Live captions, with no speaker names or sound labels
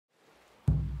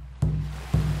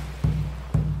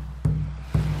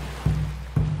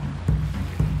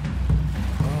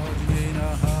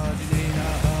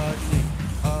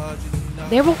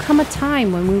There will come a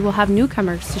time when we will have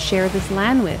newcomers to share this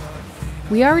land with.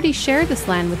 We already share this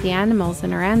land with the animals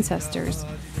and our ancestors,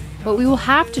 but we will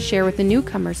have to share with the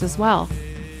newcomers as well.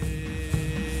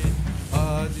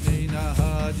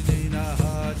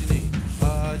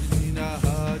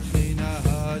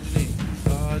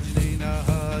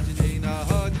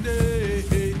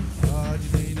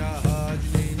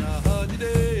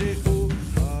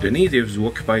 The natives who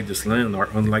occupy this land are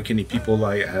unlike any people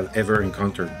I have ever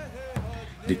encountered.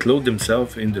 They clothe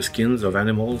themselves in the skins of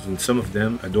animals, and some of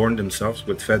them adorn themselves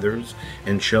with feathers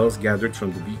and shells gathered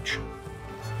from the beach.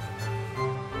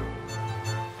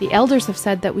 The elders have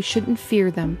said that we shouldn't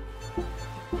fear them.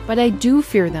 But I do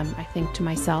fear them, I think to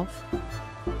myself.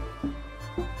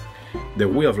 Their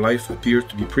way of life appears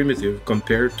to be primitive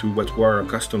compared to what we are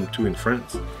accustomed to in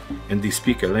France, and they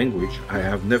speak a language I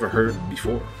have never heard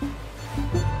before.